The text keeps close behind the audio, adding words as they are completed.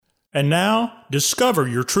And now, discover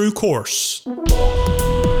your true course.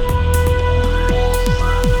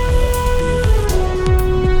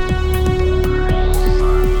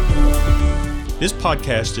 This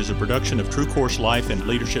podcast is a production of True Course Life and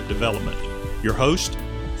Leadership Development. Your host,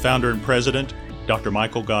 founder and president, Dr.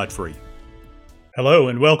 Michael Godfrey. Hello,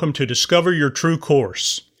 and welcome to Discover Your True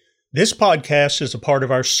Course. This podcast is a part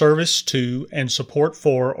of our service to and support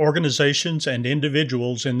for organizations and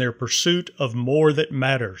individuals in their pursuit of more that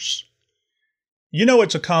matters. You know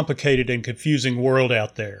it's a complicated and confusing world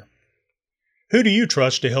out there. Who do you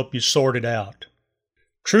trust to help you sort it out?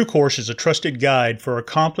 True Course is a trusted guide for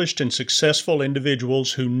accomplished and successful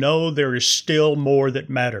individuals who know there is still more that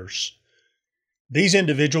matters. These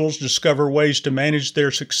individuals discover ways to manage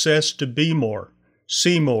their success to be more,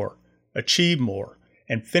 see more, achieve more,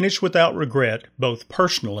 and finish without regret, both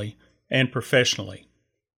personally and professionally.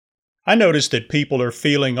 I notice that people are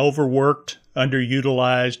feeling overworked,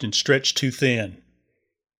 underutilized, and stretched too thin.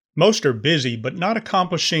 Most are busy, but not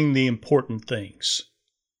accomplishing the important things.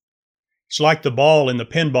 It's like the ball in the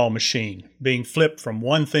pinball machine, being flipped from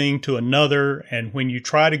one thing to another, and when you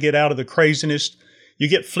try to get out of the craziness, you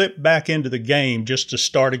get flipped back into the game just to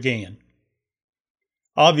start again.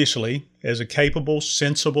 Obviously, as a capable,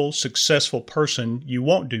 sensible, successful person, you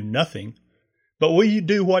won't do nothing, but will you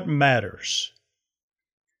do what matters?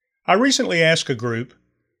 I recently asked a group,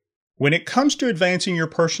 when it comes to advancing your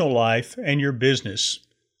personal life and your business,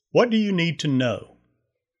 what do you need to know?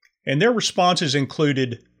 And their responses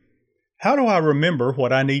included, how do I remember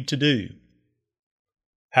what I need to do?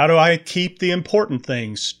 How do I keep the important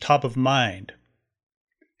things top of mind?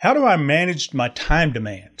 How do I manage my time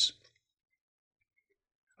demands?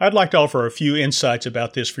 I'd like to offer a few insights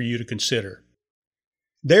about this for you to consider.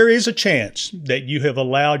 There is a chance that you have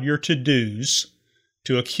allowed your to-dos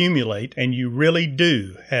to accumulate and you really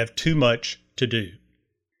do have too much to do.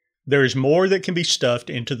 There is more that can be stuffed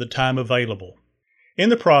into the time available. In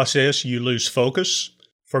the process, you lose focus,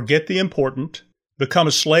 forget the important, become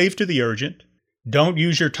a slave to the urgent, don't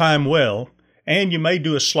use your time well, and you may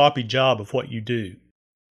do a sloppy job of what you do.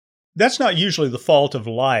 That's not usually the fault of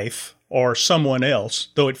life or someone else,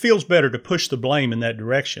 though it feels better to push the blame in that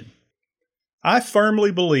direction. I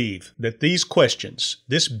firmly believe that these questions,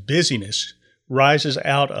 this busyness, rises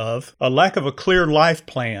out of a lack of a clear life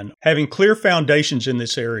plan, having clear foundations in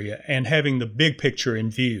this area, and having the big picture in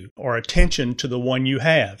view, or attention to the one you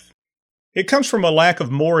have. It comes from a lack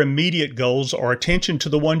of more immediate goals or attention to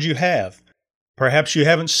the ones you have. Perhaps you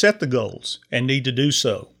haven't set the goals and need to do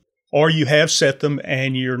so, or you have set them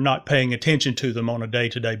and you're not paying attention to them on a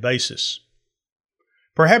day-to-day basis.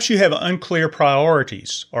 Perhaps you have unclear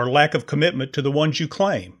priorities or lack of commitment to the ones you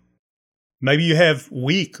claim. Maybe you have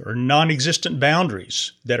weak or non-existent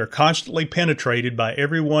boundaries that are constantly penetrated by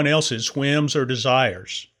everyone else's whims or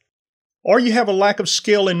desires. Or you have a lack of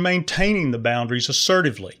skill in maintaining the boundaries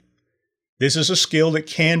assertively. This is a skill that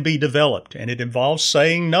can be developed, and it involves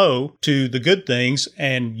saying no to the good things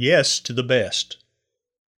and yes to the best.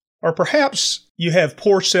 Or perhaps you have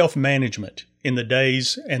poor self-management in the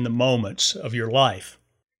days and the moments of your life.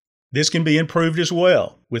 This can be improved as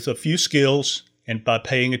well with a few skills and by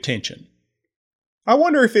paying attention. I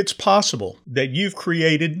wonder if it's possible that you've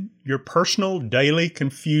created your personal daily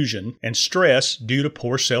confusion and stress due to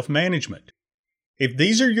poor self-management. If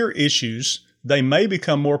these are your issues, they may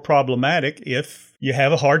become more problematic if you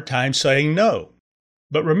have a hard time saying no.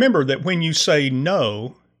 But remember that when you say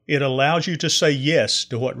no, it allows you to say yes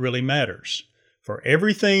to what really matters. For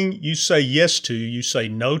everything you say yes to, you say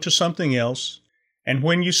no to something else. And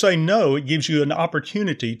when you say no, it gives you an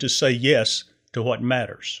opportunity to say yes to what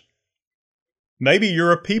matters. Maybe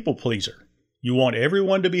you're a people pleaser. You want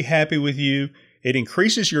everyone to be happy with you. It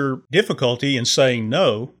increases your difficulty in saying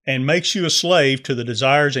no and makes you a slave to the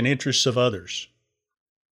desires and interests of others.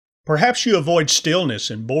 Perhaps you avoid stillness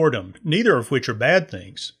and boredom, neither of which are bad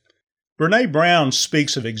things. Brené Brown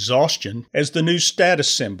speaks of exhaustion as the new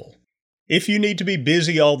status symbol. If you need to be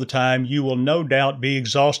busy all the time, you will no doubt be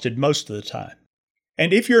exhausted most of the time.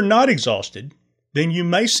 And if you're not exhausted, then you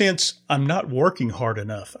may sense, I'm not working hard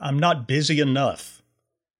enough. I'm not busy enough.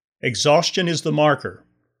 Exhaustion is the marker.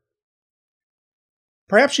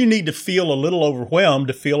 Perhaps you need to feel a little overwhelmed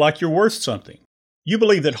to feel like you're worth something. You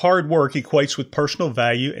believe that hard work equates with personal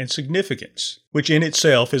value and significance, which in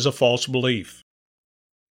itself is a false belief.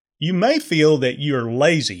 You may feel that you're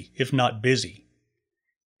lazy if not busy.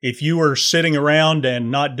 If you are sitting around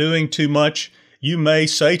and not doing too much, you may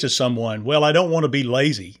say to someone, well, I don't want to be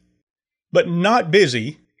lazy. But not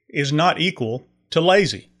busy is not equal to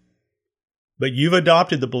lazy. But you've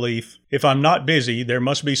adopted the belief, if I'm not busy, there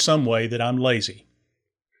must be some way that I'm lazy.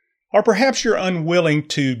 Or perhaps you're unwilling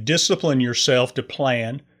to discipline yourself to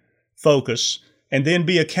plan, focus, and then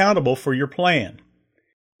be accountable for your plan.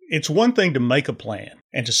 It's one thing to make a plan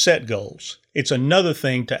and to set goals. It's another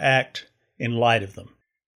thing to act in light of them.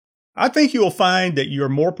 I think you will find that you're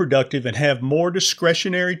more productive and have more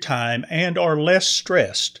discretionary time and are less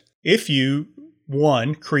stressed if you,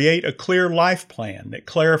 1, create a clear life plan that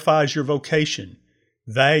clarifies your vocation,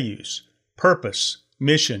 values, purpose,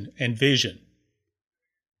 mission, and vision.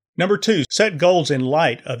 Number 2, set goals in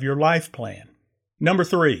light of your life plan. Number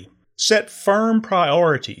 3, set firm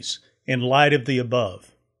priorities in light of the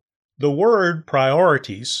above. The word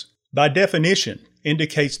priorities, by definition,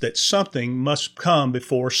 indicates that something must come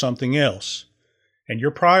before something else. And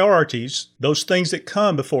your priorities, those things that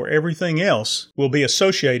come before everything else, will be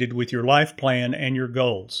associated with your life plan and your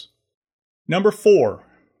goals. Number 4,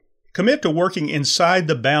 commit to working inside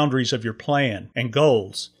the boundaries of your plan and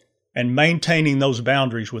goals and maintaining those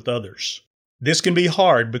boundaries with others. This can be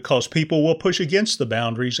hard because people will push against the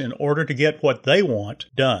boundaries in order to get what they want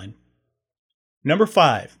done. Number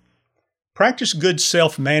 5, practice good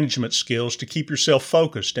self-management skills to keep yourself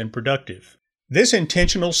focused and productive. This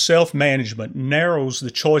intentional self-management narrows the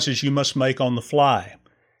choices you must make on the fly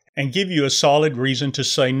and give you a solid reason to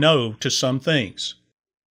say no to some things.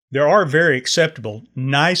 There are very acceptable,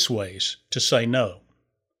 nice ways to say no.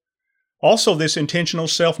 Also, this intentional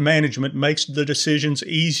self-management makes the decisions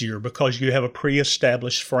easier because you have a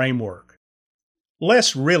pre-established framework.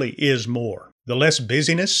 Less really is more. The less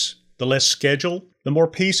busyness, the less schedule, the more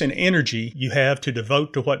peace and energy you have to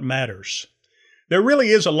devote to what matters. There really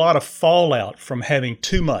is a lot of fallout from having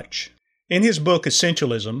too much. In his book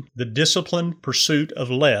Essentialism, The Disciplined Pursuit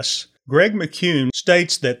of Less, Greg McKeown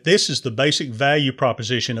states that this is the basic value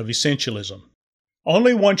proposition of essentialism.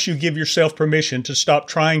 Only once you give yourself permission to stop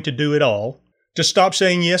trying to do it all, to stop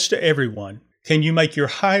saying yes to everyone, can you make your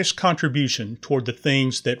highest contribution toward the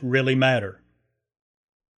things that really matter.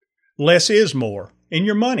 Less is more. In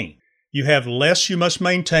your money, you have less you must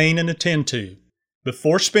maintain and attend to.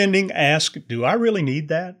 Before spending, ask, do I really need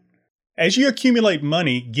that? As you accumulate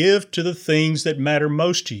money, give to the things that matter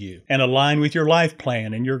most to you and align with your life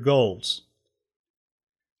plan and your goals.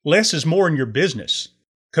 Less is more in your business.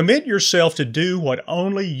 Commit yourself to do what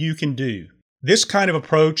only you can do. This kind of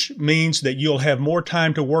approach means that you'll have more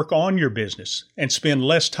time to work on your business and spend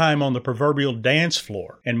less time on the proverbial dance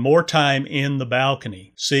floor and more time in the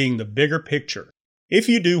balcony, seeing the bigger picture. If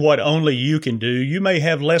you do what only you can do, you may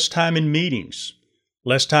have less time in meetings,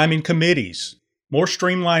 less time in committees, more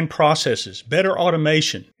streamlined processes, better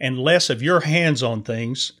automation, and less of your hands on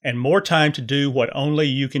things, and more time to do what only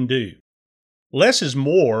you can do. Less is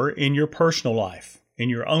more in your personal life, in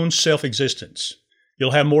your own self-existence.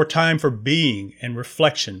 You'll have more time for being and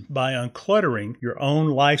reflection by uncluttering your own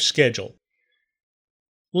life schedule.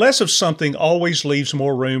 Less of something always leaves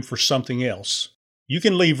more room for something else. You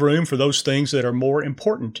can leave room for those things that are more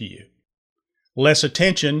important to you. Less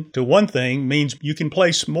attention to one thing means you can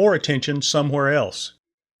place more attention somewhere else.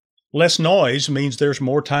 Less noise means there's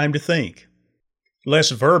more time to think.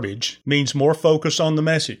 Less verbiage means more focus on the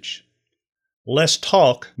message. Less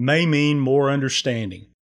talk may mean more understanding.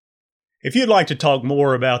 If you'd like to talk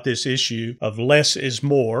more about this issue of less is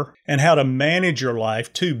more and how to manage your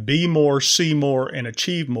life to be more, see more, and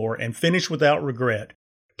achieve more and finish without regret,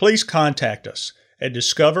 please contact us at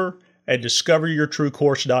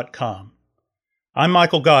discover@discoveryourtruecourse.com. I'm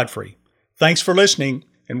Michael Godfrey. Thanks for listening,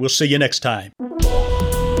 and we'll see you next time.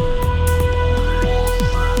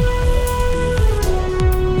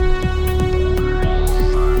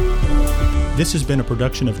 This has been a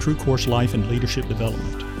production of True Course Life and Leadership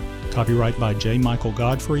Development. Copyright by J. Michael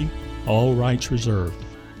Godfrey. All rights reserved.